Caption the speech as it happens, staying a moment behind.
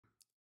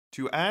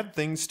To add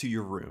things to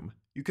your room,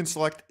 you can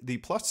select the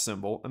plus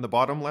symbol in the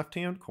bottom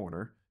left-hand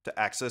corner to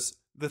access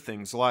the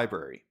Things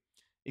library.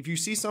 If you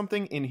see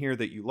something in here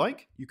that you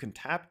like, you can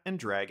tap and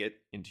drag it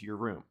into your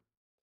room.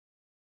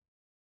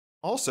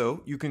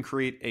 Also, you can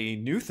create a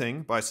new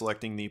thing by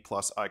selecting the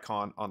plus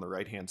icon on the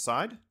right-hand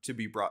side to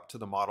be brought to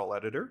the model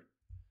editor.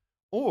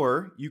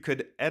 Or you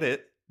could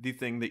edit the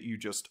thing that you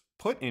just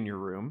put in your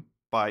room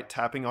by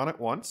tapping on it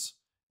once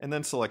and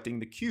then selecting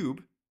the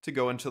cube to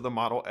go into the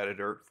model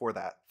editor for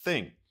that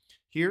thing.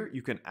 Here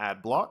you can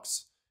add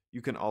blocks,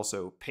 you can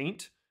also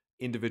paint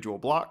individual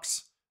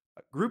blocks,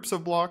 groups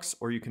of blocks,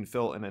 or you can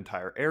fill an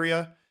entire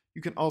area.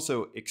 You can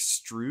also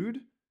extrude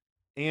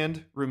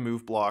and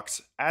remove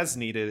blocks as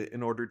needed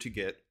in order to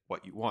get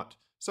what you want.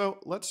 So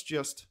let's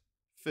just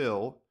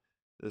fill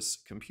this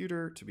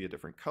computer to be a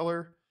different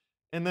color,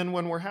 and then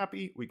when we're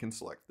happy, we can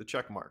select the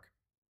check mark.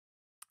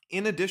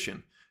 In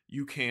addition,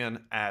 you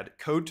can add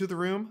code to the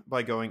room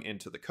by going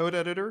into the code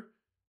editor,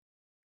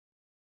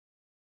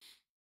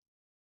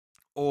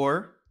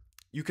 or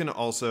you can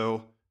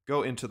also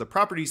go into the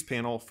properties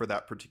panel for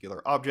that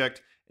particular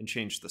object and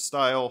change the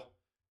style,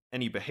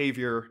 any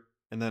behavior,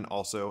 and then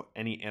also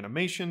any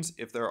animations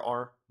if there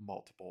are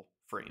multiple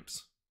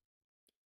frames.